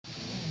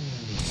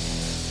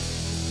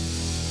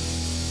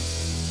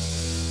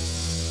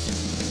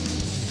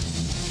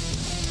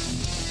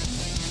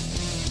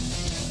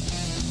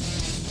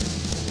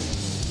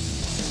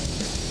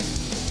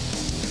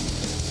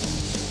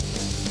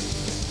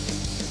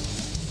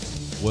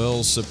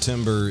Well,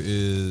 September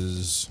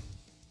is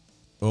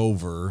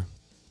over.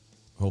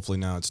 Hopefully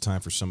now it's time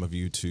for some of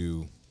you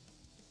to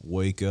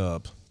wake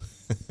up.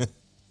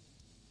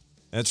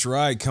 That's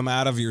right, come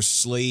out of your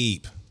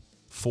sleep.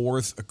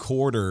 Fourth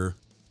quarter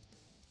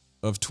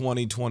of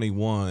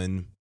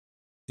 2021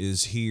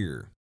 is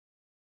here.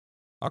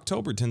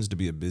 October tends to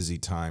be a busy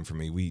time for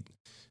me. We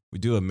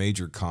do a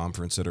major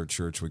conference at our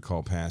church we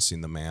call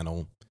Passing the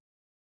Mantle.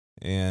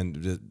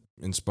 And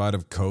in spite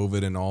of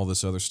COVID and all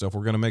this other stuff,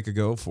 we're going to make a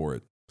go for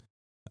it.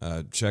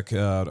 Check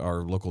out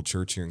our local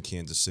church here in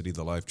Kansas City,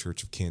 the Life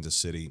Church of Kansas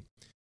City,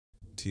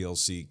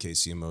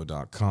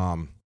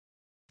 tlckcmo.com,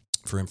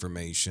 for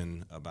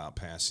information about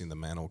Passing the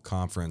Mantle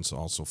Conference.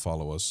 Also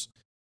follow us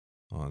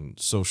on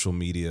social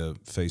media,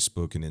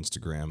 Facebook and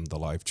Instagram, the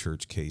Life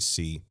Church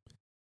KC.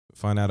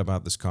 Find out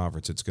about this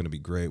conference. It's going to be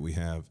great. We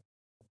have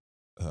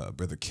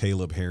Brother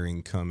Caleb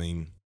Herring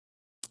coming,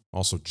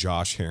 also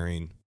Josh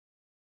Herring,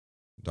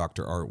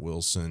 Dr. Art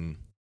Wilson,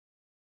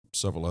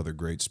 several other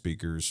great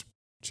speakers.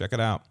 Check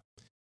it out.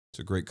 It's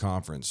a great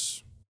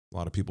conference. A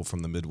lot of people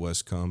from the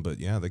Midwest come,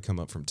 but yeah, they come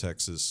up from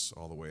Texas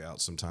all the way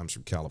out, sometimes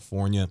from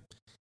California,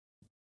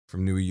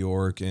 from New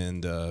York,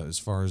 and as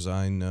far as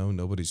I know,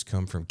 nobody's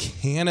come from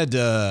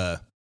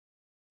Canada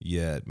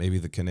yet. Maybe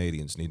the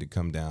Canadians need to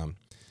come down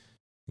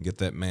and get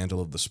that mantle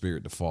of the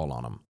Spirit to fall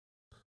on them.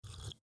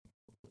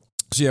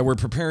 So yeah, we're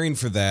preparing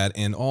for that,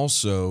 and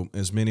also,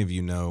 as many of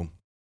you know,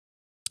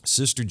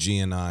 Sister G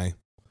and I,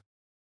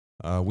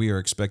 we are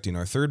expecting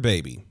our third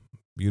baby.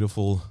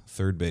 Beautiful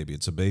third baby.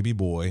 It's a baby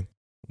boy.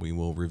 We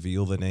will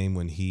reveal the name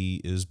when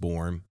he is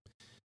born.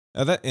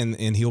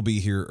 And he'll be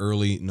here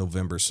early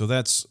November. So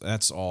that's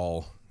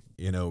all,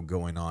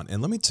 going on.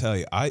 And let me tell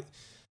you, I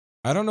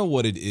don't know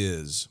what it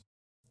is.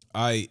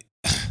 Every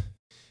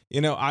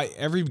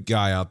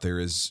guy out there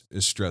is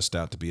stressed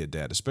out to be a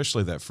dad,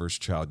 especially that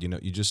first child.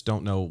 You just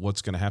don't know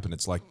what's going to happen.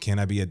 It's like, can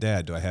I be a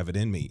dad? Do I have it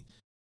in me?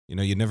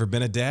 You've never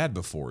been a dad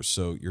before,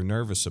 so you're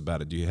nervous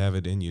about it. Do you have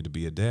it in you to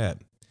be a dad?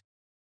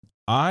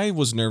 I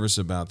was nervous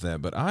about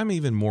that, but I'm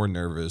even more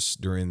nervous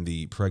during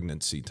the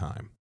pregnancy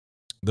time.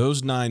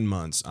 Those 9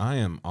 months, I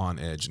am on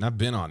edge, and I've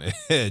been on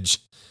edge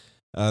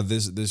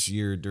this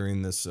year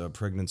during this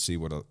pregnancy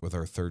with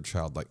our third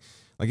child. Like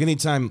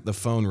anytime the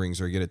phone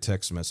rings or I get a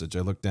text message,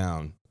 I look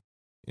down,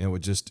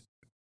 with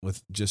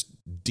just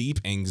deep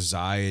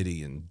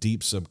anxiety and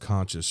deep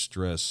subconscious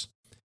stress.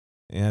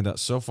 And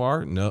so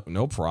far,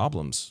 no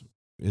problems.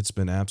 It's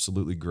been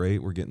absolutely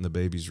great. We're getting the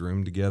baby's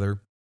room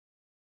together,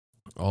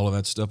 all of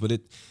that stuff. But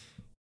it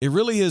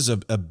really is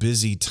a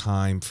busy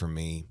time for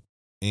me.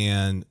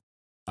 And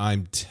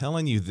I'm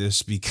telling you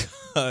this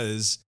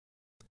because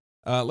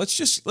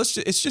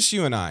it's just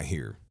you and I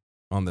here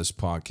on this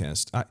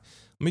podcast. Let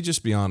me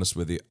just be honest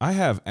with you. I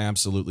have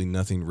absolutely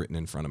nothing written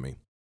in front of me.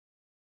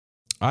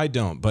 I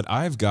don't, but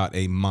I've got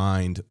a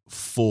mind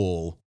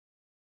full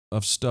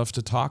of stuff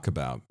to talk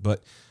about.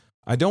 But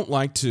I don't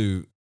like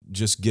to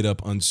just get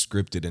up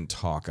unscripted and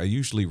talk. I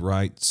usually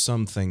write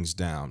some things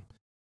down.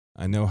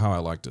 I know how I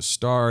like to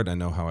start. I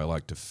know how I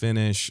like to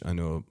finish. I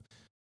know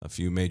a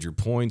few major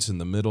points in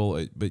the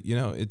middle. But,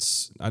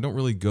 I don't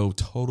really go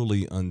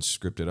totally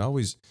unscripted. I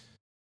always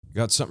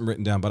got something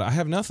written down, but I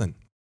have nothing.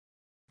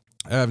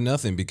 I have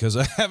nothing because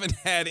I haven't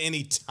had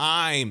any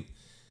time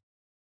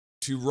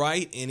to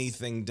write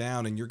anything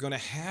down. And you're going to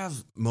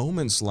have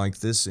moments like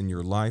this in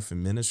your life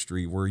and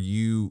ministry where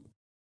you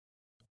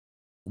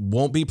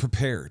won't be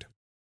prepared.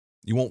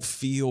 You won't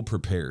feel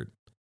prepared,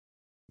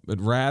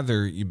 but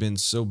rather you've been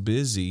so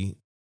busy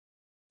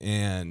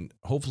and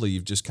hopefully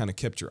you've just kind of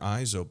kept your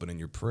eyes open and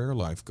your prayer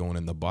life going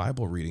and the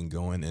Bible reading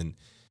going and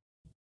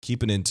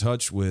keeping in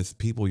touch with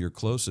people you're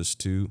closest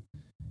to.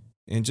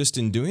 And just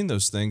in doing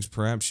those things,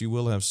 perhaps you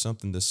will have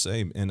something to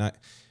say. And I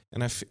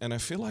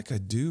feel like I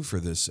do for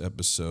this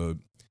episode.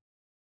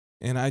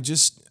 And I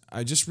just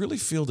really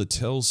feel to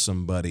tell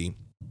somebody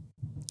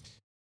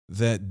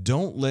that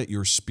don't let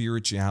your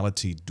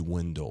spirituality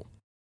dwindle.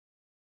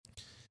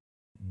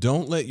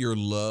 Don't let your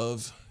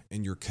love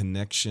and your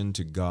connection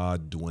to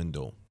God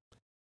dwindle.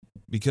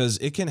 Because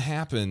it can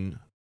happen.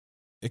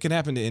 It can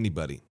happen to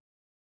anybody.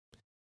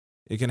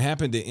 It can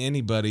happen to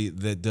anybody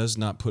that does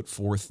not put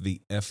forth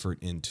the effort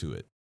into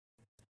it.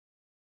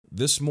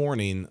 This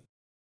morning,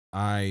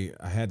 I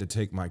had to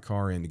take my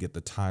car in to get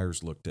the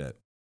tires looked at.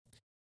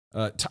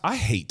 I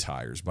hate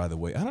tires, by the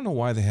way. I don't know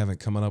why they haven't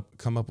come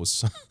up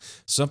with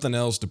something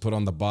else to put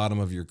on the bottom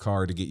of your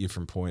car to get you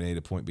from point A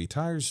to point B.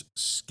 Tires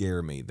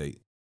scare me. They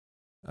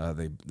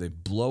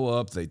blow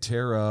up, they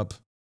tear up,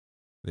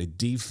 they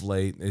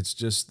deflate.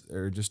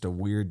 They're just a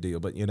weird deal.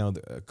 But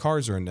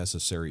cars are a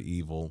necessary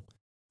evil.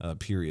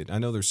 Period. I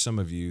know there's some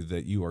of you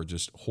that you are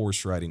just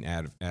horse riding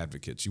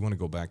advocates. You want to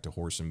go back to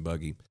horse and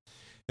buggy,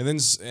 and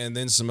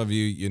then some of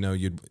you,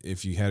 you'd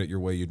if you had it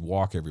your way, you'd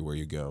walk everywhere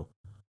you go.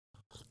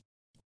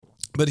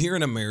 But here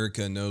in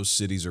America, no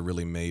cities are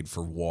really made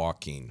for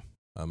walking.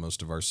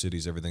 Most of our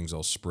cities, everything's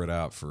all spread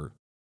out for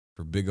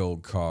big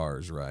old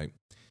cars, right?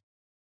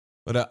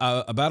 But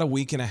about a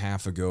week and a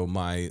half ago,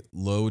 my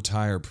low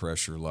tire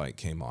pressure light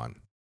came on.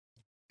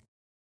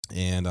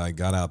 And I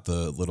got out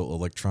the little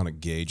electronic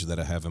gauge that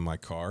I have in my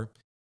car,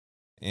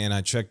 and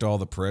I checked all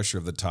the pressure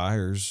of the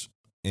tires,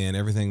 and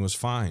everything was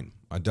fine.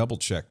 I double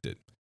checked it.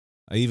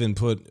 I even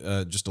put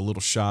just a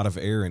little shot of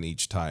air in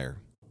each tire.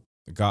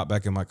 I got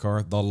back in my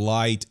car. The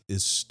light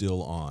is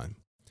still on.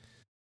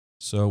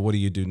 So what do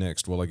you do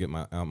next? Well, I get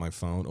out my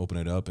phone, open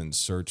it up, and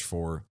search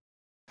for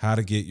how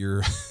to get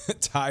your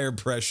tire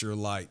pressure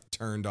light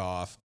turned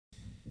off.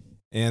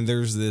 And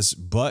there's this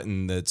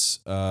button that's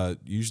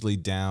usually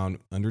down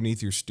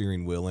underneath your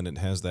steering wheel, and it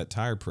has that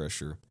tire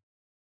pressure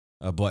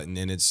button,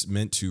 and it's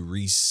meant to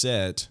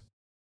reset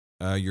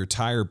your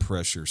tire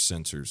pressure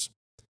sensors.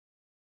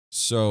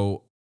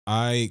 So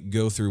I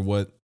go through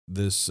what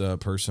this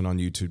person on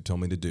YouTube told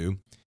me to do,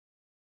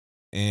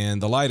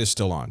 and the light is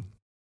still on.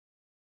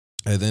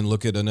 I then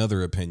look at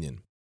another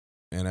opinion,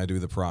 and I do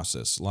the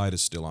process. Light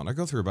is still on. I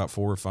go through about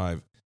 4 or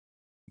 5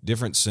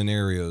 different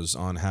scenarios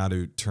on how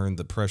to turn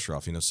the pressure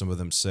off. Some of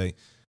them say,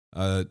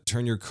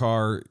 turn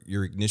your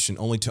ignition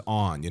only to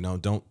on.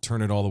 Don't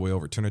turn it all the way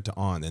over. Turn it to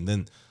on, and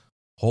then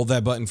hold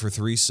that button for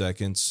 3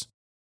 seconds.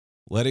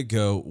 Let it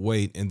go.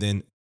 Wait, and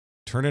then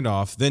turn it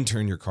off. Then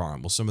turn your car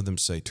on. Well, some of them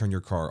say turn your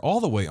car all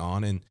the way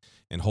on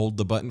and hold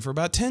the button for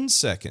about 10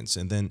 seconds,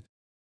 and then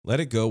let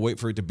it go. Wait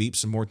for it to beep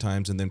some more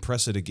times, and then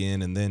press it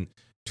again, and then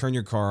turn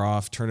your car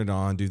off. Turn it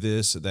on. Do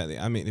this, that.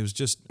 I mean, it was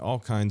just all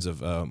kinds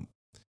of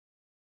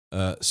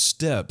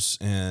steps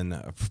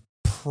and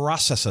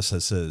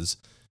processes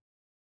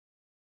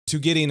to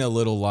getting a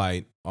little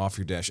light off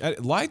your dash.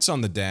 Lights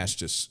on the dash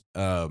just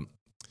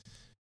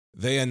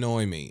they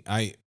annoy me.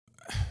 I've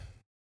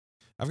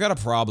got a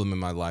problem in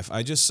my life.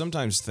 I just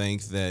sometimes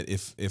think that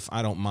if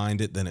I don't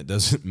mind it, then it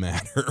doesn't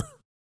matter.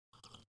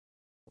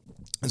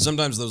 And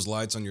sometimes those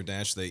lights on your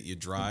dash, you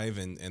drive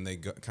and they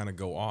kind of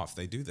go off.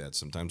 They do that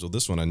sometimes. Well,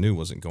 this one I knew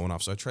wasn't going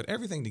off, so I tried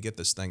everything to get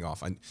this thing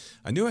off.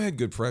 I knew I had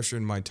good pressure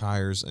in my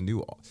tires. I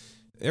knew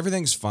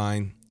everything's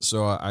fine,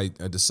 so I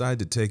decided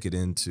to take it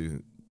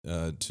into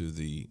to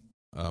the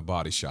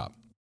body shop.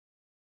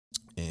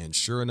 And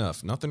sure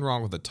enough, nothing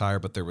wrong with the tire,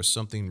 but there was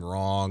something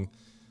wrong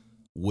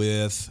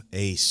with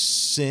a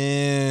sensor.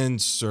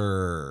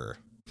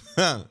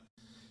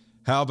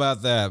 How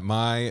about that?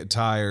 My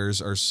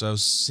tires are so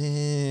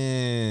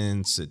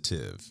sensitive.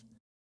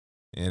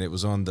 And it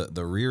was on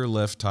the rear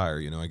left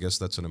tire. I guess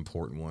that's an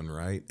important one,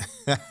 right?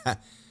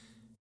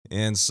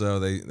 And so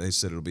they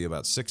said it'll be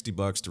about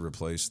 $60 to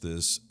replace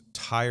this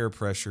tire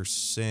pressure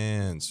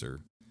sensor.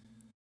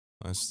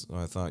 I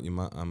thought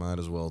I might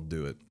as well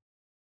do it.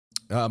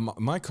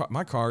 My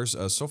cars,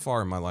 so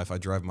far in my life, I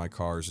drive my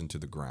cars into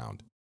the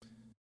ground.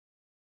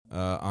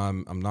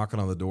 I'm knocking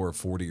on the door at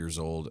 40 years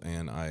old,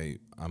 and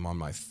I'm on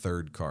my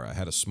 3rd car. I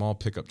had a small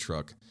pickup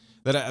truck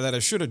that I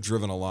should have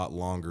driven a lot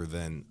longer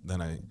than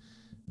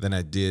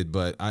I did,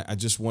 but I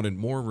just wanted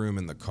more room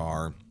in the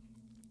car,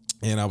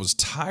 and I was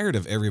tired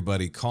of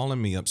everybody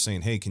calling me up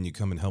saying, "Hey, can you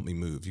come and help me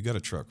move? You got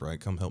a truck, right?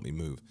 Come help me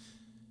move."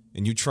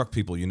 And you truck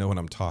people, you know what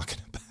I'm talking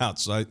about.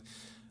 So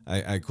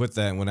I quit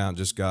that and went out and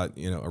just got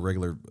a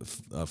regular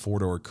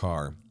 4-door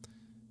car.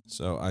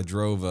 So I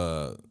drove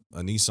a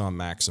Nissan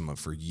Maxima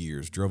for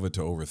years. Drove it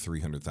to over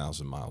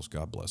 300,000 miles.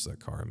 God bless that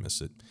car. I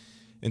miss it.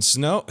 And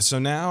so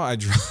now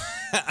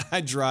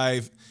I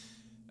drive.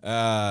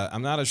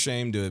 I'm not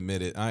ashamed to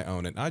admit it. I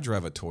own it. I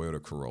drive a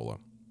Toyota Corolla.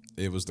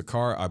 It was the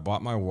car I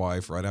bought my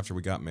wife right after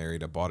we got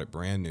married. I bought it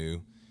brand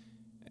new,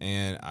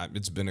 and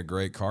it's been a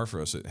great car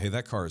for us. Hey,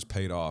 that car is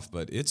paid off,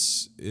 but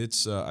it's.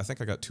 I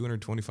think I got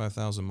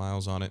 225,000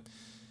 miles on it.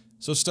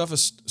 So stuff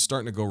is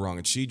starting to go wrong,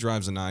 and she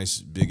drives a nice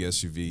big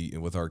SUV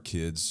with our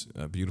kids,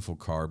 a beautiful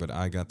car, but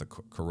I got the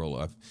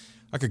Corolla.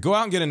 I could go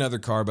out and get another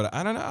car, but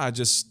I don't know. I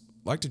just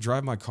like to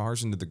drive my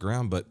cars into the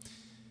ground,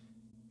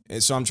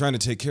 so I'm trying to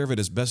take care of it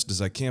as best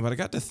as I can. But I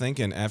got to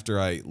thinking after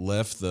I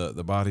left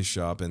the body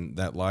shop and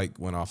that light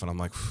went off, and I'm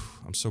like,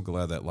 I'm so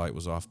glad that light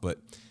was off. But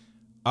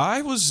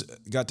I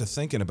got to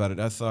thinking about it.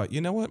 I thought,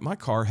 you know what? My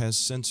car has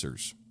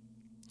sensors.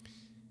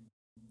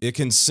 It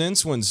can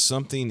sense when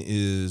something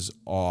is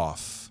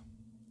off.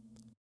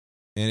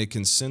 And it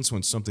can sense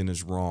when something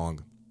is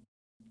wrong.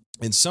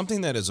 And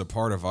something that is a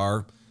part of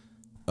our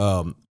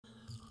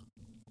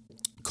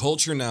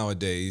culture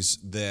nowadays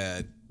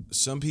that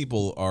some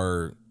people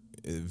are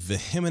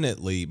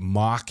vehemently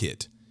mock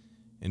it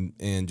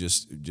and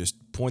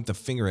just point the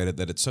finger at it,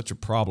 that it's such a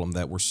problem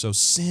that we're so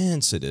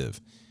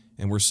sensitive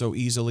and we're so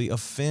easily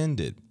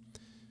offended.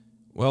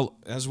 Well,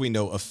 as we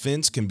know,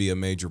 offense can be a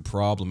major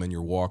problem in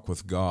your walk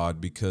with God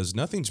because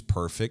nothing's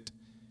perfect.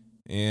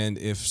 And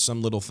if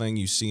some little thing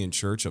you see in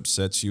church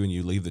upsets you and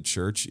you leave the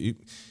church,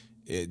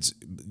 it's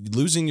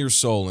losing your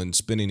soul and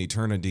spending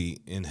eternity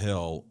in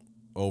hell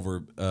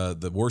over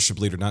the worship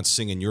leader not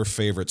singing your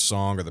favorite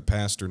song or the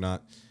pastor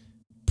not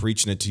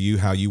preaching it to you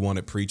how you want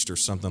it preached or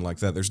something like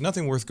that. There's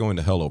nothing worth going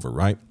to hell over,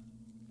 right?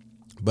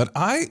 But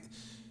I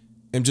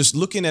am just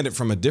looking at it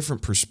from a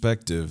different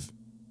perspective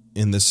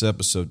in this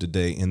episode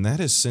today, and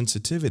that is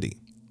sensitivity.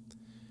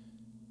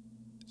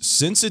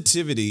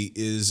 Sensitivity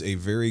is a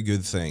very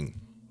good thing.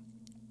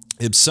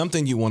 It's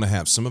something you want to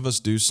have. Some of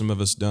us do, some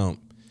of us don't.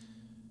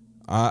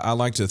 I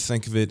like to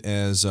think of it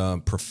as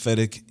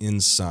prophetic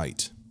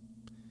insight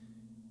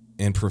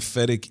and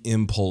prophetic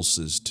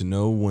impulses to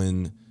know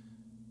when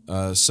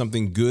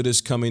something good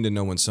is coming, to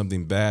know when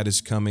something bad is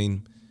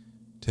coming,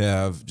 to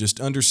have just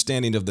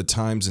understanding of the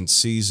times and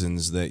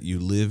seasons that you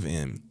live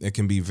in. It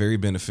can be very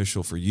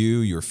beneficial for you,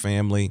 your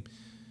family,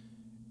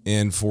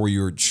 and for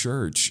your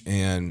church.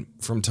 And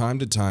from time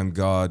to time,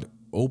 God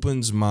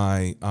opens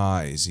my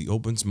eyes, He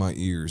opens my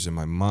ears and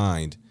my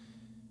mind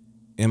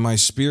and my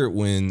spirit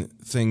when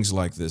things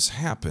like this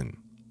happen.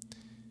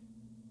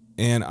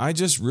 And I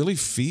just really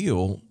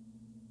feel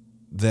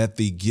that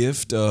the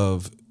gift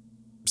of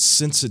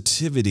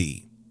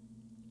sensitivity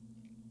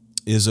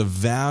is of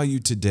value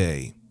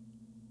today,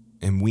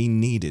 and we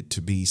need it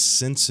to be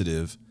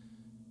sensitive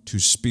to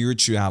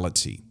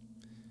spirituality.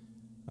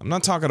 I'm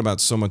not talking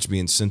about so much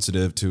being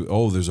sensitive to,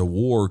 oh, there's a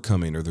war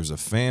coming or there's a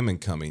famine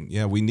coming.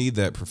 Yeah, we need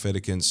that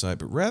prophetic insight,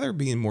 but rather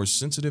being more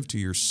sensitive to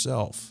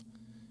yourself.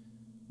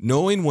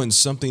 Knowing when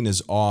something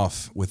is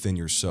off within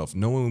yourself,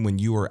 knowing when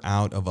you are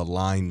out of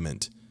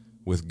alignment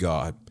with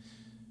God,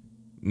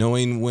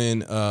 knowing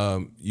when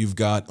you've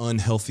got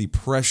unhealthy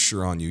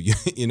pressure on you.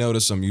 You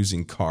notice I'm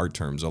using car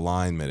terms,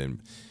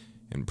 alignment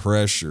and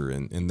pressure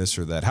and this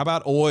or that. How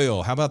about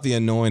oil? How about the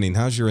anointing?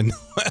 How's your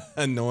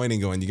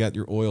anointing going? You got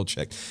your oil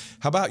checked.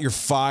 How about your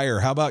fire?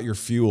 How about your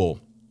fuel?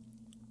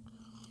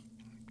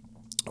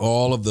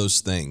 All of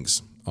those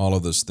things.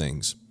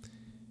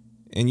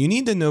 And you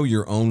need to know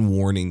your own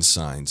warning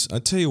signs. I'll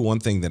tell you one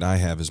thing that I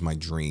have is my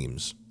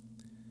dreams.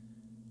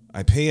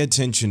 I pay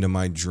attention to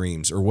my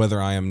dreams, or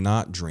whether I am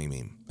not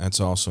dreaming. That's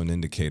also an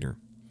indicator.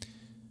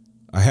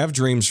 I have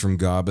dreams from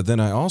God, but then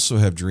I also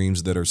have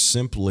dreams that are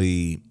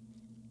simply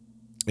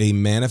a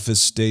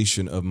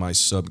manifestation of my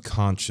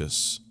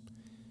subconscious.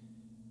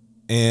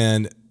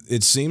 And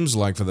it seems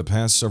like for the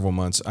past several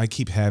months, I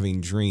keep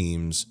having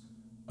dreams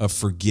of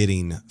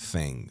forgetting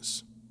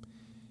things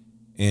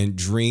and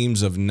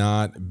dreams of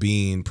not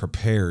being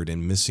prepared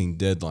and missing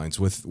deadlines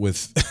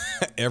with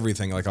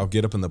everything. Like I'll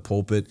get up in the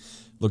pulpit,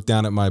 look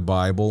down at my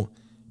Bible,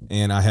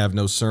 and I have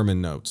no sermon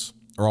notes.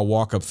 Or I'll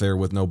walk up there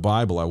with no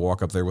Bible. I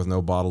walk up there with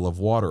no bottle of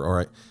water.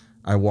 Or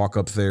I walk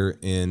up there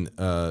in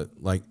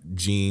like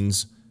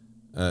jeans,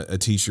 a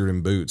t-shirt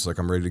and boots, like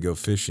I'm ready to go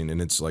fishing.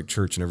 And it's like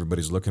church and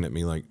everybody's looking at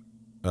me like,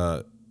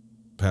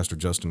 Pastor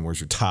Justin,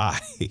 where's your tie?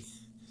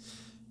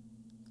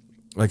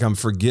 Like I'm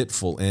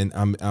forgetful and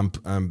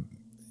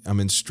I'm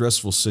in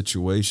stressful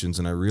situations,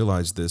 and I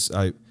realize this.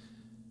 I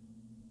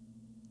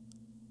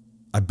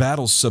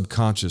battle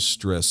subconscious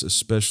stress,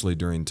 especially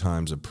during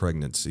times of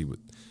pregnancy with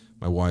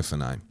my wife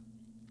and I.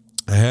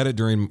 I had it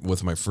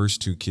with my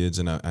first two kids,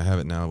 and I have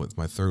it now with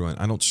my third one.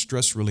 I don't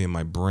stress really in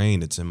my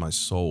brain. It's in my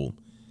soul,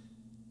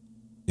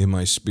 in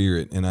my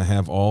spirit. And I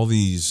have all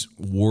these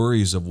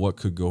worries of what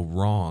could go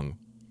wrong.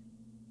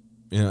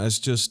 You know, it's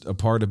just a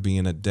part of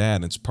being a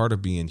dad. It's part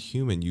of being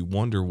human. You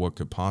wonder what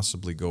could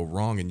possibly go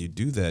wrong, and you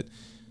do that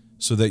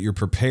so that you're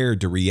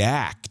prepared to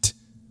react,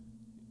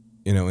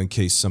 you know, in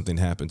case something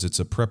happens. It's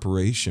a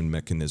preparation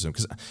mechanism.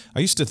 Because I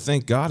used to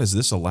think, God, is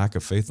this a lack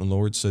of faith? And the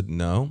Lord said,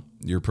 no,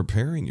 you're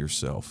preparing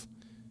yourself.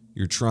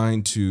 You're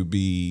trying to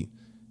be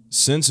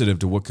sensitive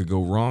to what could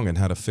go wrong and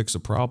how to fix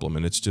a problem.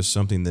 And it's just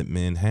something that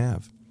men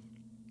have.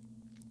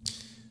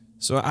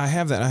 So I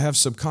have that. I have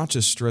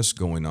subconscious stress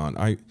going on.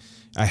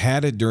 I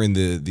had it during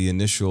the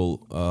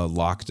initial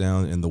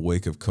lockdown in the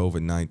wake of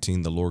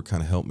COVID-19. The Lord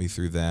kind of helped me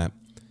through that.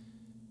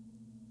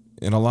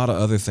 And a lot of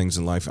other things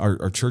in life.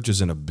 Our church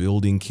is in a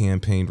building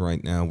campaign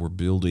right now. We're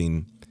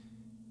building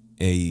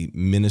a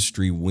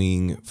ministry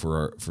wing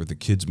for the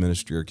kids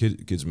ministry. Our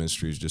kids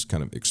ministry has just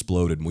kind of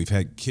exploded, and we've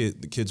had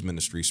the kids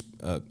ministry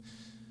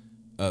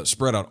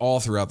spread out all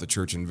throughout the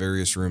church in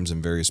various rooms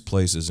and various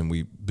places. And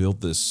we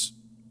built this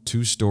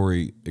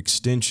 2-story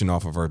extension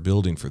off of our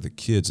building for the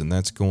kids, and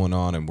that's going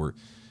on. And we're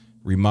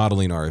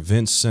remodeling our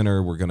events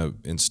center. We're going to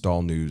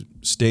install new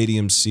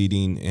stadium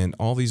seating and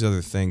all these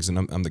other things. And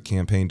I'm the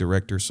campaign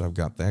director, so I've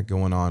got that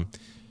going on.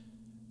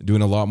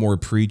 Doing a lot more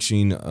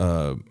preaching.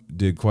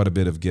 Did quite a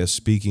bit of guest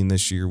speaking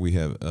this year. We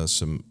have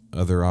some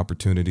other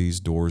opportunities,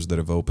 doors that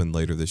have opened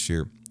later this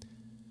year.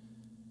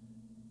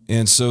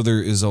 And so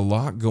there is a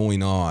lot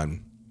going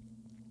on.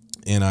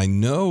 And I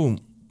know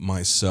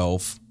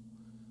myself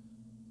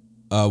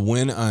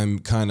when I'm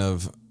kind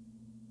of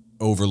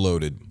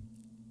overloaded.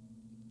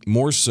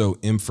 More so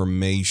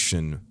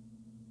information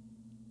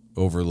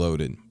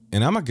overloaded.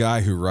 And I'm a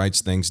guy who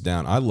writes things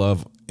down. I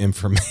love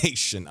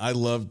information. I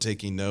love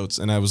taking notes.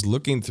 And I was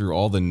looking through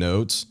all the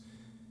notes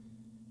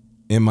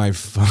in my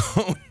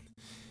phone,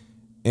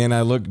 and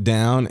I looked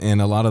down, and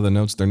a lot of the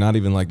notes, they're not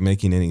even like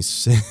making any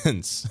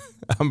sense.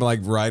 I'm like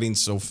writing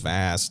so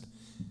fast,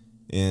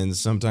 and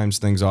sometimes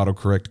things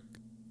autocorrect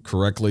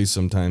correctly,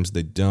 sometimes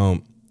they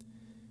don't.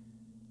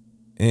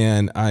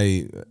 And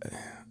I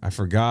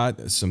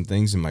forgot some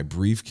things in my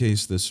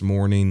briefcase this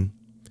morning.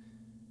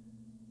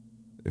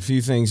 A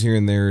few things here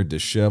and there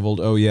disheveled.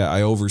 Oh, yeah,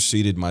 I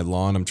overseeded my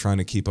lawn. I'm trying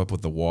to keep up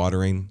with the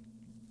watering.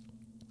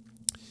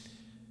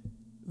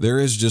 There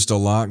is just a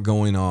lot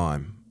going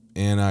on.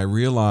 And I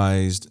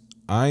realized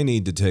I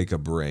need to take a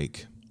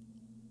break.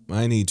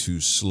 I need to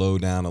slow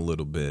down a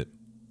little bit.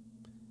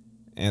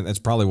 And that's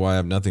probably why I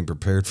have nothing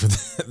prepared for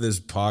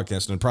this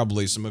podcast. And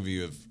probably some of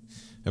you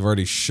have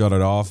already shut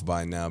it off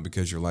by now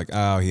because you're like,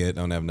 oh, yeah,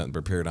 don't have nothing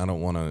prepared. I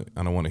don't want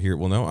to hear it.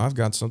 Well, no, I've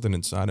got something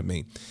inside of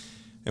me.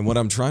 And what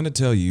I'm trying to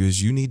tell you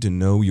is you need to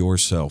know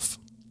yourself.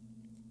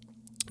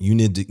 You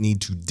need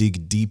to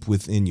dig deep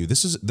within you.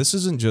 This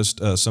isn't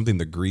just something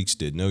the Greeks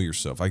did. Know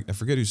yourself. I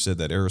forget who said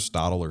that,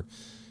 Aristotle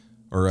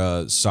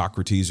or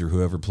Socrates or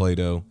whoever,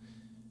 Plato.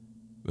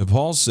 But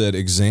Paul said,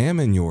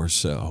 examine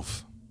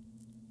yourself.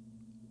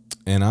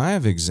 And I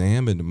have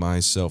examined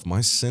myself, my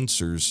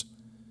sensors,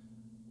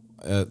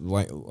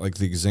 like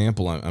the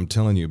example I'm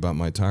telling you about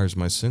my tires,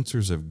 my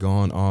sensors have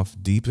gone off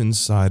deep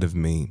inside of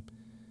me.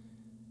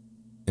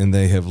 And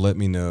they have let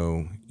me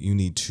know you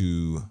need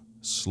to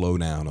slow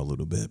down a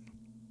little bit.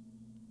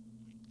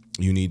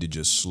 You need to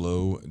just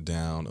slow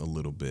down a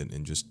little bit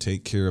and just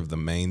take care of the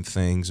main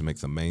things and make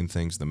the main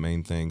things the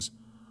main things.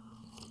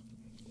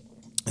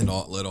 And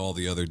let all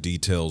the other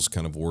details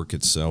kind of work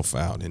itself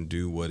out and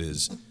do what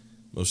is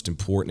most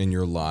important in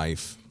your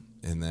life.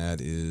 And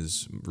that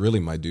is really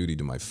my duty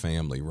to my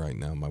family right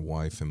now, my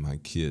wife and my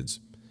kids.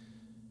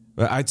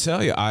 But I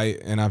tell you,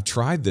 I've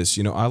tried this.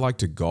 I like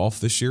to golf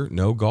this year.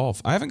 No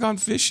golf. I haven't gone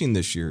fishing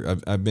this year.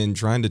 I've been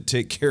trying to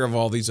take care of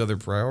all these other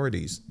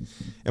priorities.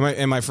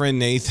 And my friend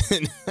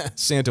Nathan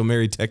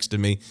Santomary texted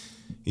me.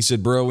 He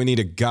said, "Bro, we need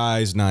a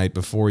guys' night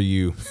before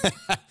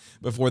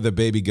the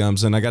baby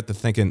comes." And I got to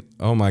thinking,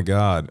 oh my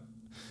God,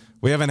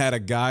 we haven't had a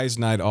guys'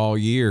 night all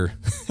year.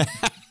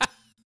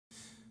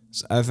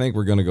 So I think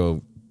we're going to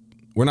go.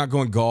 We're not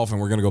going golf,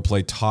 and we're going to go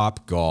play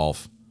Top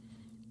Golf,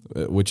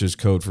 which is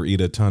code for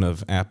eat a ton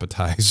of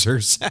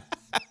appetizers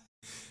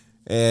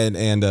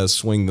and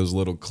swing those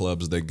little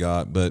clubs they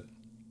got. But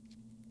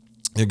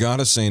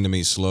God is saying to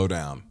me, slow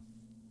down.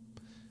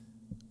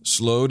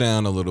 Slow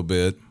down a little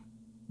bit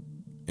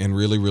and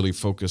really, really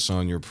focus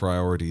on your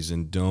priorities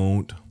and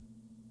don't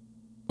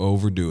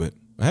overdo it.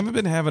 I haven't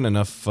been having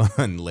enough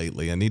fun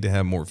lately. I need to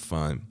have more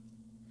fun.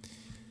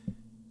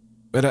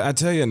 But I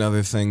tell you,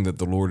 another thing that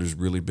the Lord has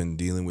really been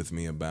dealing with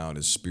me about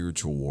is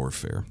spiritual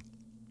warfare.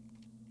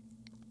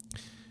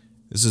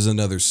 This is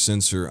another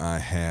sensor I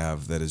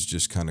have that has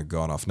just kind of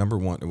gone off. Number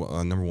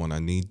one, I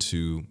need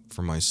to,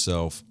 for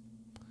myself,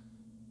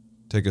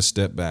 take a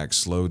step back,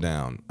 slow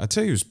down. I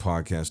tell you whose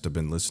podcast I've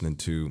been listening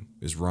to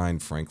is Ryan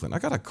Franklin. I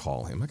got to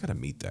call him. I got to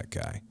meet that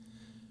guy.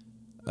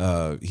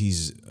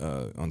 He's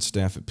on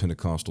staff at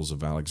Pentecostals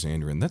of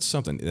Alexandria, and that's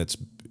something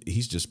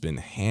he's just been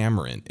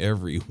hammering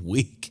every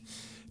week.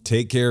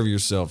 Take care of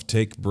yourself.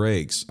 Take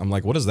breaks. I'm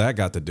like, what does that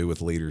got to do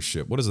with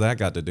leadership? What does that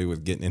got to do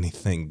with getting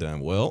anything done?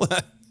 Well,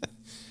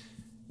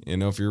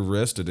 if you're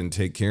rested and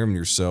take care of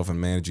yourself and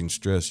managing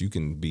stress, you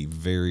can be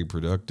very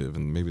productive.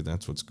 And maybe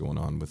that's what's going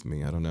on with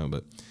me. I don't know.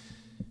 But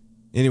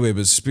anyway,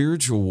 but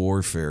spiritual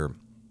warfare,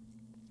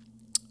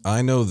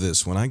 I know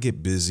this. When I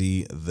get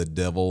busy, the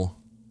devil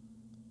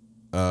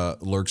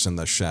lurks in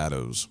the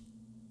shadows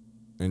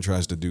and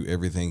tries to do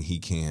everything he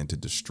can to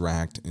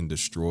distract and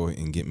destroy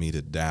and get me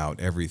to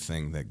doubt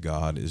everything that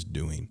God is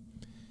doing.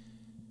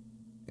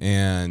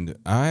 And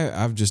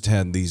I've just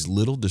had these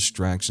little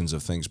distractions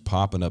of things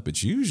popping up.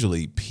 It's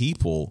usually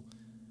people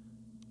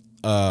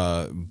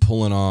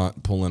pulling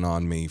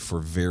on me for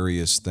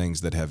various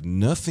things that have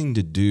nothing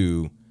to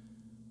do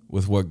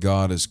with what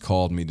God has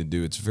called me to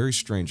do. It's very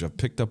strange. I've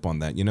picked up on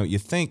that. You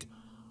think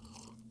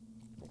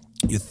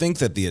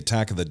that the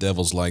attack of the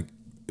devil's like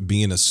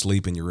being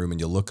asleep in your room and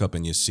you look up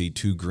and you see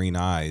two green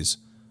eyes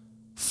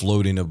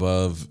floating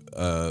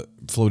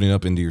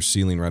up into your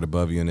ceiling right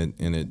above you,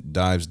 and it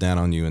dives down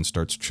on you and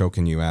starts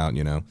choking you out,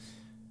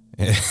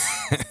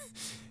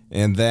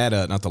 And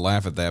that, not to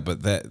laugh at that,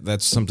 but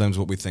that's sometimes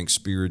what we think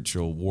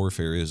spiritual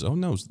warfare is. Oh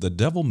no, the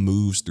devil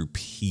moves through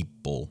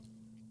people.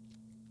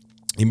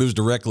 He moves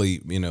directly,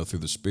 through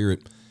the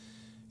spirit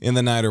in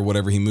the night or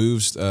whatever. He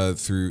moves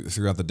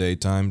throughout the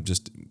daytime,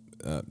 just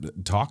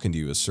talking to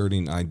you,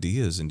 asserting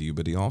ideas into you,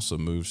 but he also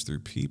moves through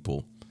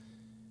people.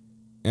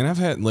 And I've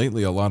had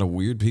lately a lot of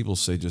weird people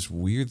say just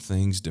weird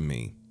things to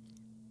me,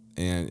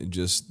 and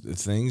just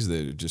things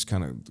that are just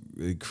kind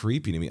of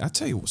creepy to me. I'll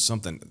tell you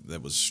something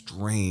that was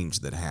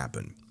strange that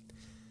happened.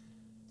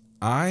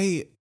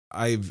 I'll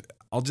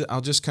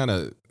just kind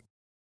of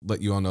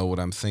let you all know what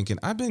I'm thinking.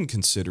 I've been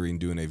considering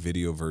doing a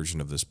video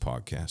version of this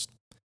podcast.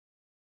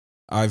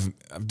 I've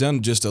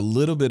done just a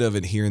little bit of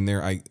it here and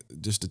there.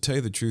 Just to tell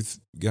you the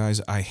truth,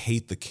 guys, I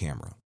hate the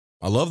camera.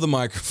 I love the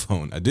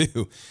microphone. I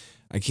do.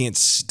 I can't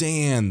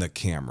stand the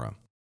camera.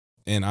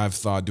 And I've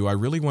thought, do I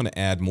really want to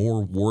add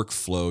more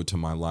workflow to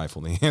my life?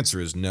 Well, the answer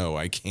is no,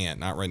 I can't.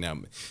 Not right now.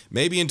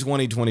 Maybe in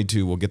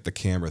 2022 we'll get the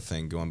camera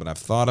thing going, but I've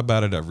thought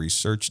about it. I've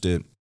researched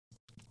it,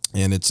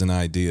 and it's an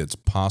idea. It's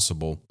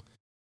possible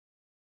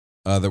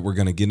that we're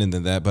going to get into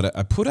that. But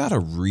I put out a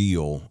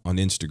reel on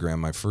Instagram,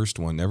 my first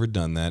one. Never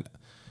done that.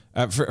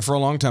 For a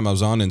long time, I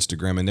was on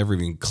Instagram and never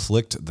even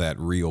clicked that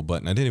reel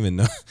button. I didn't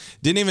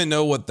even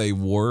know what they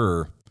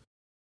were.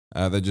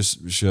 That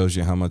just shows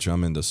you how much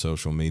I'm into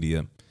social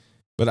media.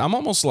 But I'm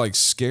almost like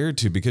scared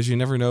to, because you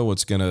never know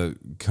what's going to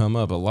come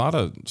up. A lot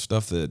of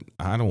stuff that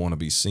I don't want to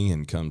be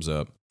seeing comes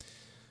up.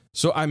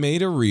 So I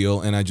made a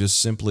reel and I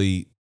just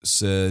simply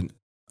said,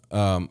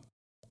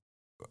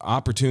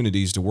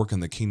 opportunities to work in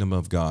the kingdom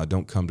of God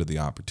don't come to the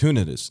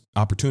opportunists,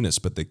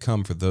 but they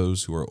come for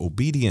those who are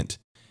obedient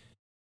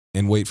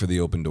and wait for the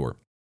open door.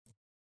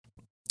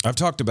 I've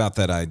talked about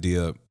that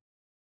idea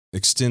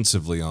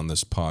extensively on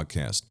this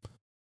podcast.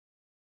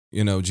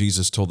 You know,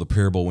 Jesus told the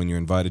parable, when you're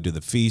invited to the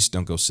feast,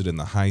 don't go sit in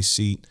the high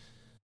seat,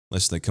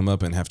 lest they come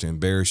up and have to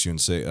embarrass you and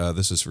say,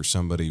 this is for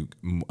somebody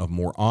of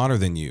more honor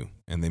than you,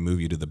 and they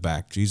move you to the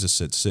back. Jesus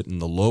said, sit in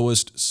the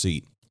lowest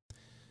seat.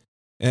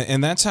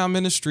 And that's how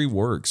ministry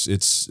works.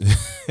 It's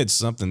it's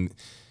something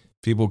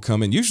people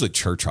come in, usually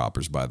church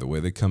hoppers, by the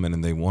way. They come in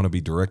and they want to be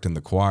directing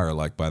the choir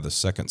like by the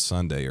second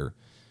Sunday, or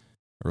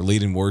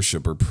leading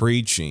worship or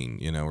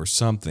preaching, or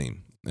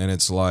something. And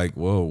it's like,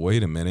 whoa,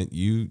 wait a minute.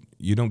 You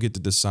don't get to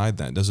decide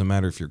that. It doesn't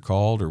matter if you're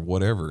called or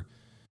whatever,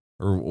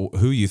 or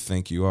who you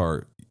think you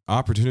are.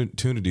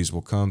 Opportunities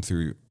will come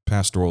through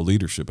pastoral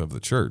leadership of the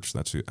church.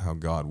 That's how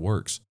God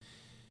works.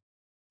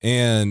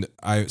 And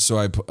I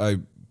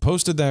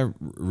posted that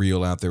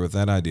reel out there with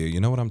that idea. You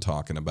know what I'm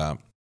talking about.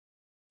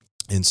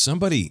 And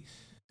somebody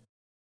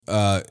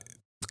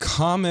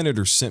commented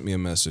or sent me a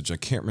message. I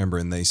can't remember.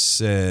 And they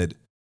said,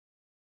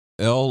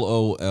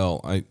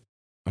 LOL.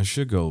 I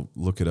should go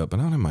look it up. I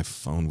don't have my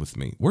phone with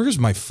me. Where's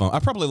my phone? I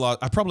probably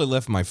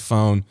left my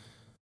phone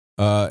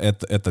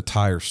at the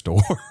tire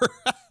store.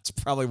 That's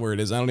probably where it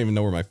is. I don't even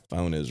know where my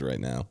phone is right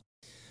now.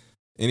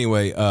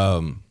 Anyway,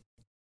 now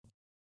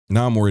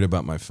I'm worried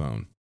about my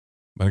phone.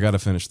 But I got to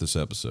finish this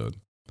episode.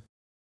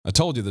 I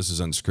told you this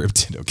is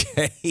unscripted,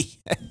 okay?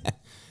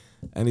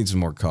 I need some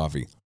more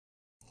coffee.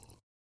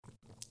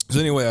 So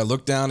anyway, I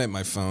looked down at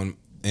my phone,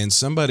 and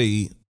some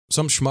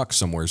schmuck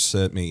somewhere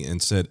sent me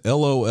and said,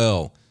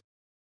 LOL,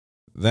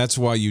 that's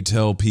why you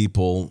tell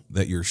people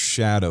that your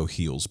shadow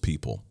heals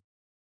people.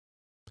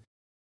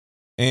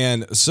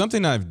 And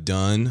something I've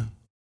done,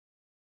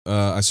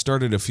 I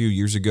started a few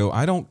years ago.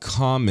 I don't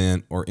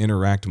comment or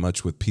interact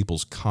much with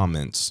people's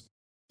comments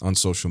on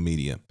social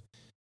media.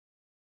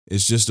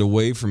 It's just a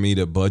way for me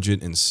to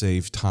budget and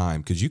save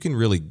time, because you can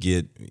really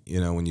get,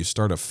 when you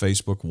start a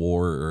Facebook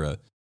war or a,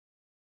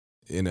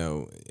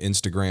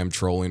 Instagram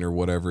trolling or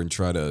whatever, and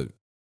try to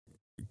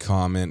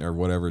comment or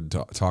whatever,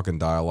 talk in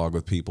dialogue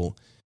with people.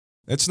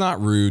 It's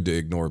not rude to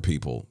ignore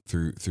people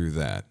through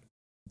that.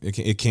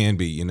 It can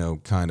be,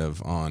 kind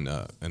of on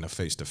in a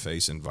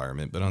face-to-face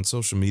environment, but on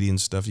social media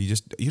and stuff,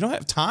 you don't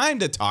have time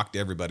to talk to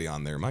everybody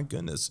on there. My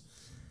goodness.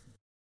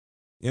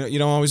 You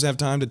don't always have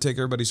time to take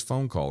everybody's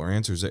phone call or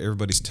answers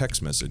everybody's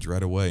text message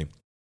right away.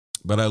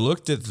 But I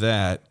looked at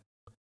that,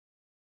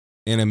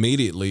 and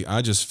immediately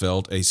I just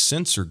felt a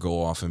sensor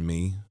go off in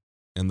me,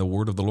 and the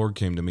word of the Lord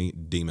came to me,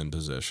 demon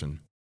possession.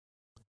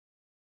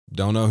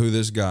 Don't know who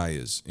this guy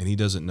is, and he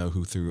doesn't know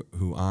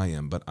who I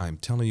am, but I'm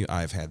telling you,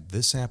 I've had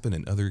this happen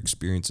and other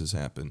experiences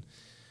happen.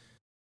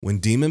 When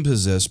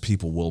demon-possessed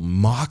people will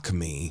mock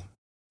me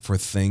for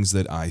things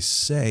that I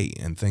say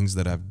and things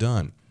that I've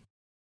done.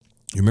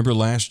 You remember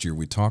last year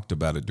we talked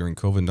about it during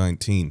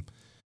COVID-19.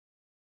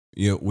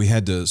 We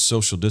had to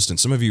social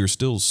distance. Some of you are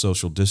still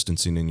social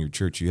distancing in your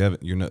church.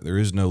 There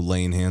is no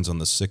laying hands on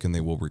the sick and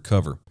they will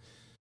recover.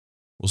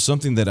 Well,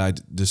 something that I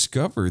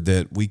discovered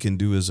that we can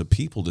do as a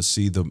people to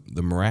see the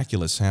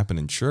miraculous happen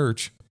in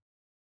church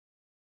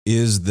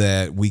is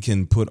that we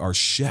can put our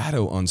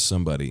shadow on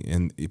somebody.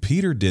 And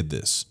Peter did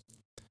this.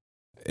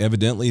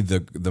 Evidently,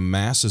 the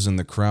masses and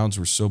the crowds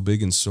were so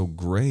big and so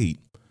great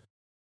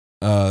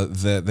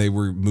that they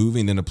were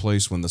moving in a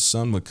place when the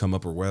sun would come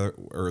up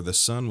or the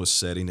sun was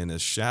setting and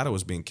his shadow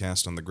was being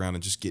cast on the ground,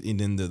 and just getting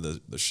into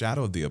the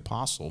shadow of the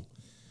apostle,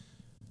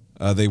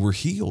 they were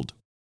healed.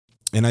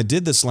 And I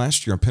did this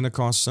last year on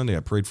Pentecost Sunday.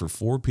 I prayed for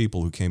 4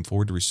 people who came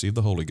forward to receive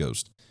the Holy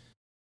Ghost.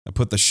 I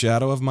put the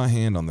shadow of my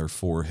hand on their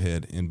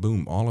forehead, and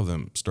boom, all of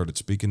them started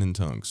speaking in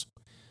tongues.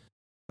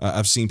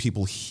 I've seen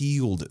people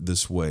healed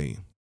this way.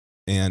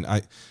 And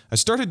I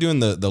started doing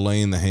the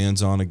laying the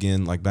hands on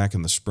again, like back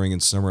in the spring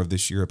and summer of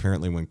this year,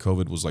 apparently when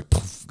COVID was like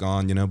poof,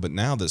 gone, But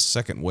now this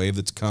second wave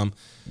that's come,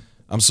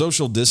 I'm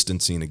social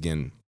distancing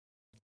again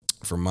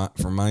for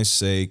my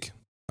sake,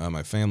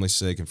 my family's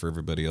sake, and for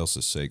everybody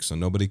else's sake. So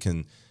nobody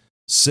can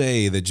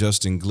say that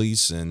Justin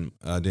Gleason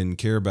didn't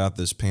care about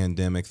this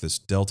pandemic, this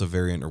Delta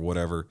variant or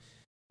whatever,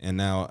 and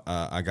now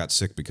I got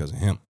sick because of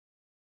him.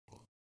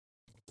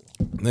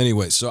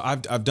 Anyway, so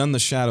I've done the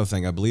shadow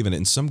thing. I believe in it,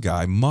 and some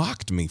guy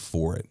mocked me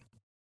for it.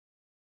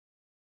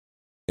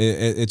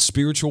 It's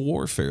spiritual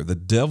warfare. The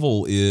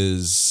devil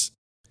is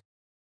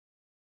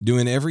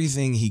doing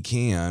everything he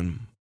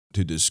can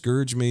to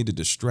discourage me, to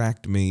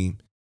distract me,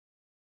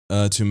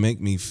 to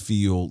make me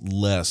feel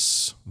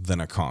less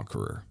than a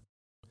conqueror,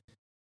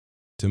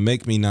 to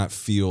make me not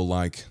feel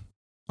like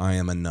I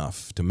am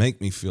enough, to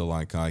make me feel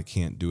like I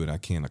can't do it, I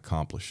can't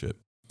accomplish it.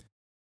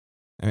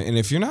 And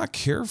if you're not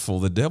careful,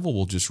 the devil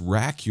will just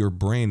rack your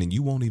brain and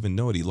you won't even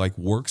know it. He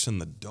works in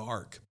the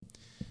dark.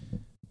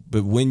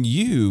 But when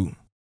you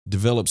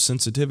develop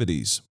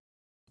sensitivities.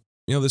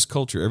 This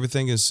culture,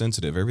 everything is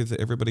sensitive.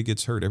 Everybody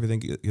gets hurt. Everything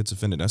gets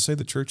offended. I say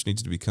the church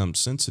needs to become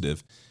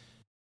sensitive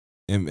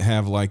and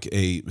have like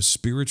a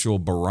spiritual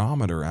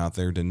barometer out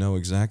there to know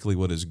exactly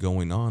what is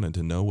going on and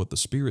to know what the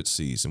Spirit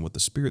sees and what the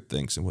Spirit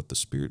thinks and what the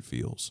Spirit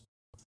feels.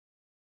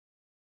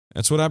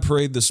 That's what I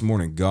prayed this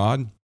morning.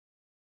 God,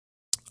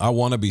 I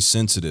want to be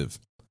sensitive,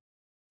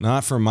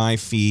 not for my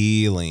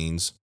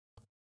feelings,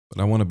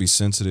 but I want to be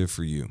sensitive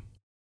for you.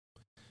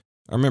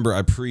 I remember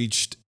I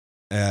preached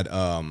at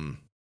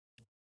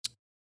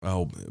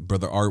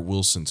Brother Art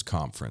Wilson's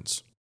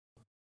conference,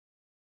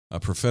 a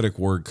prophetic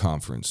word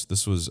conference.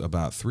 This was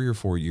about 3 or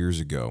 4 years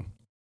ago.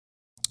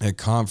 At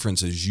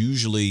conferences,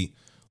 usually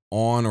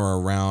on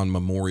or around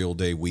Memorial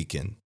Day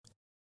weekend.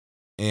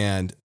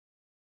 And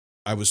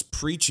I was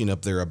preaching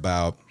up there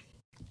about,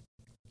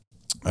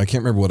 I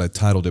can't remember what I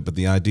titled it, but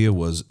the idea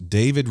was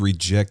David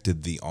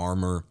rejected the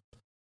armor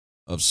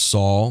of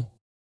Saul,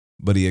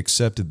 but he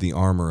accepted the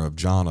armor of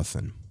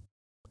Jonathan.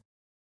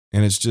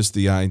 And it's just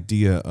the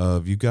idea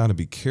of you got to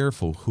be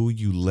careful who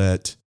you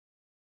let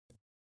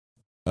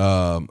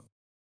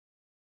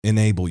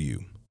enable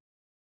you,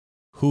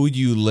 who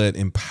you let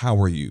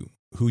empower you,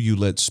 who you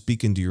let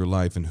speak into your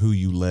life, and who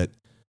you let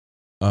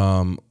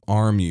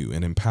arm you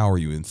and empower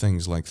you and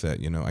things like that.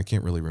 I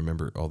can't really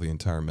remember all the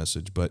entire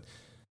message, but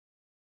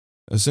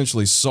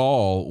essentially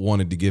Saul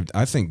wanted to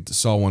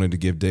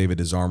give David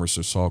his armor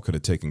so Saul could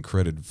have taken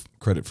credit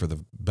for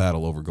the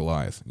battle over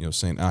Goliath,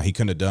 saying, he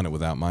couldn't have done it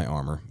without my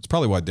armor. It's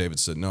probably why David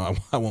said, no,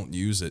 I won't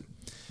use it.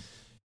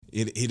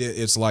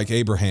 It's like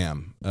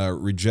Abraham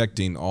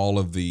rejecting all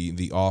of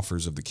the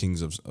offers of the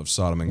kings of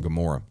Sodom and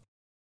Gomorrah.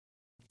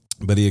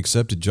 But he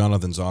accepted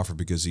Jonathan's offer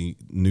because he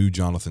knew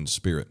Jonathan's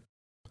spirit.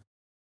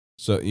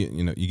 So,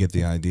 you get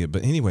the idea.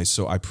 But anyway,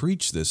 so I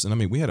preached this,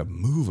 and we had a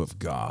move of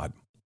God.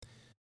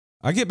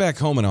 I get back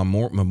home, and on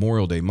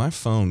Memorial Day, my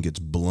phone gets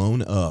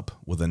blown up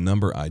with a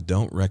number I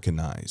don't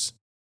recognize.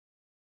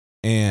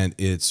 And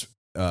it's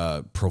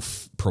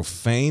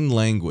profane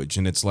language,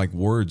 and it's like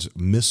words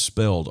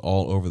misspelled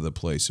all over the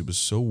place. It was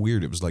so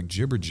weird. It was like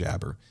jibber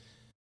jabber.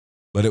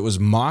 But it was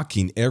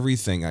mocking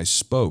everything I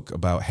spoke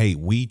about. Hey,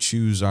 we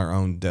choose our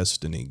own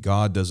destiny.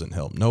 God doesn't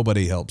help.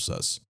 Nobody helps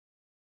us.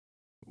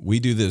 We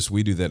do this,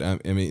 we do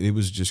that. It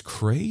was just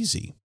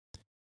crazy.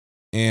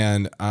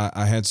 And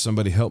I had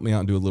somebody help me out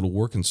and do a little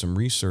work and some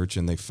research,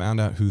 and they found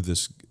out who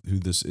this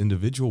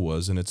individual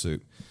was, and it's a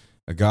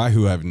guy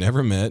who I've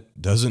never met,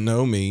 doesn't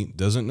know me,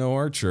 doesn't know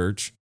our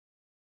church.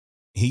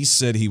 He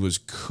said he was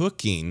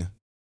cooking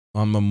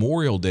on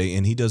Memorial Day,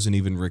 and he doesn't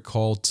even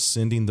recall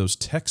sending those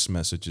text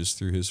messages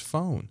through his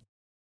phone.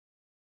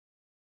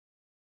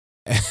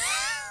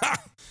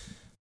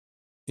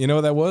 You know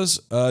what that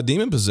was?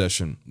 Demon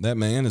possession. That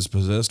man is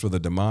possessed with a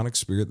demonic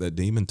spirit. That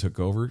demon took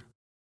over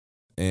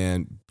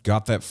and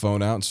got that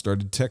phone out and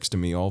started texting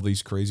me all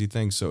these crazy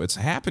things. So it's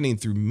happening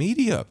through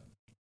media.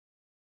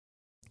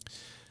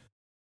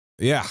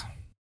 Yeah.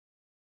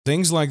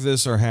 Things like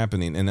this are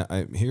happening.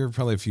 And here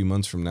probably a few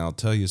months from now, I'll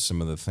tell you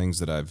some of the things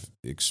that I've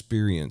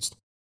experienced.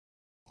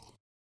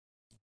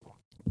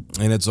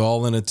 And it's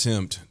all an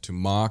attempt to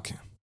mock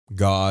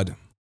God,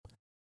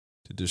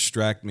 to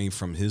distract me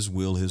from his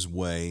will, his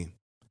way,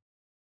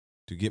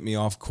 to get me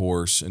off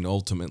course, and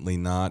ultimately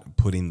not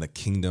putting the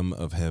kingdom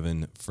of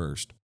heaven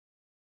first.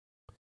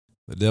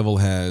 The devil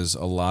has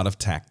a lot of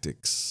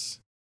tactics,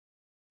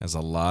 has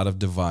a lot of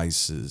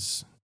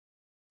devices,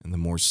 and the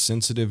more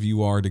sensitive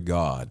you are to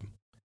God,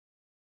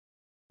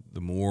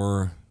 the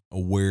more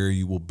aware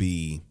you will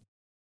be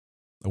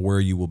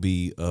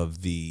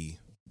of the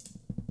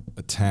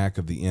attack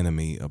of the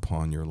enemy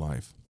upon your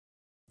life.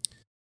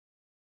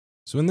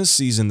 So in this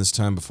season, this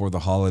time before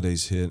the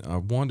holidays hit, I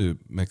want to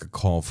make a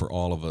call for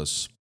all of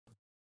us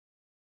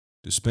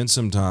to spend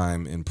some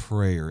time in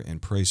prayer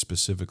and pray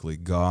specifically,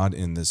 God,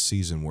 in this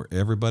season where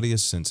everybody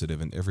is sensitive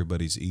and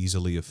everybody's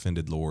easily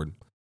offended, Lord,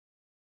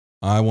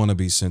 I want to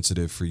be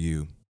sensitive for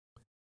you.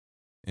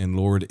 And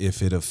Lord,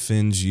 if it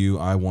offends you,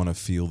 I want to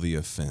feel the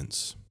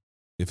offense.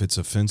 If it's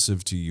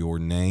offensive to your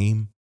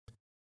name,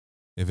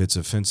 if it's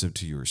offensive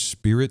to your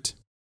spirit,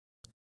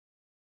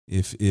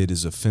 if it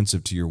is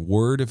offensive to your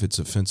word, if it's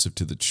offensive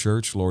to the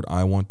church, Lord,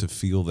 I want to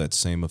feel that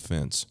same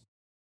offense.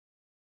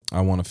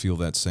 I want to feel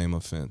that same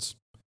offense.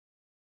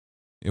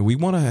 And we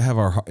want to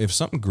have if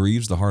something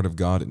grieves the heart of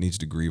God, it needs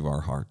to grieve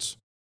our hearts.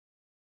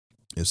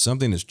 If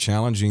something is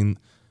challenging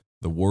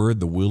the word,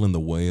 the will, and the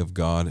way of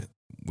God,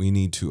 we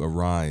need to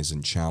arise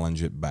and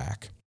challenge it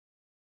back.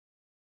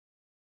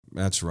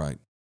 That's right.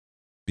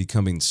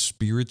 Becoming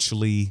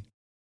spiritually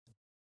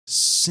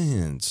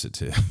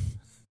sensitive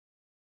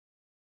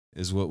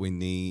is what we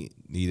need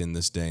in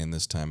this day and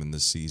this time and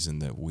this season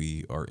that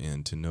we are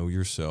in, to know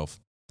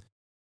yourself,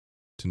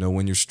 to know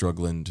when you're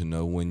struggling, to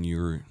know when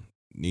you're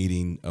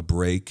needing a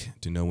break,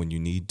 to know when you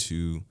need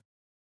to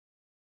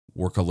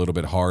work a little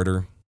bit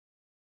harder.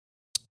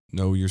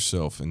 Know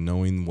yourself, and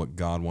knowing what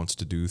God wants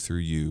to do through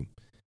you,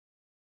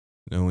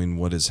 knowing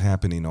what is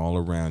happening all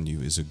around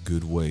you, is a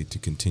good way to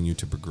continue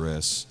to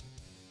progress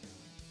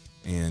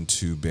and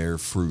to bear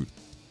fruit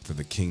for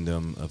the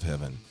kingdom of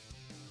heaven.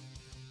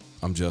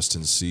 I'm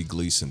Justin C.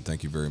 Gleason.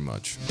 Thank you very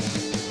much.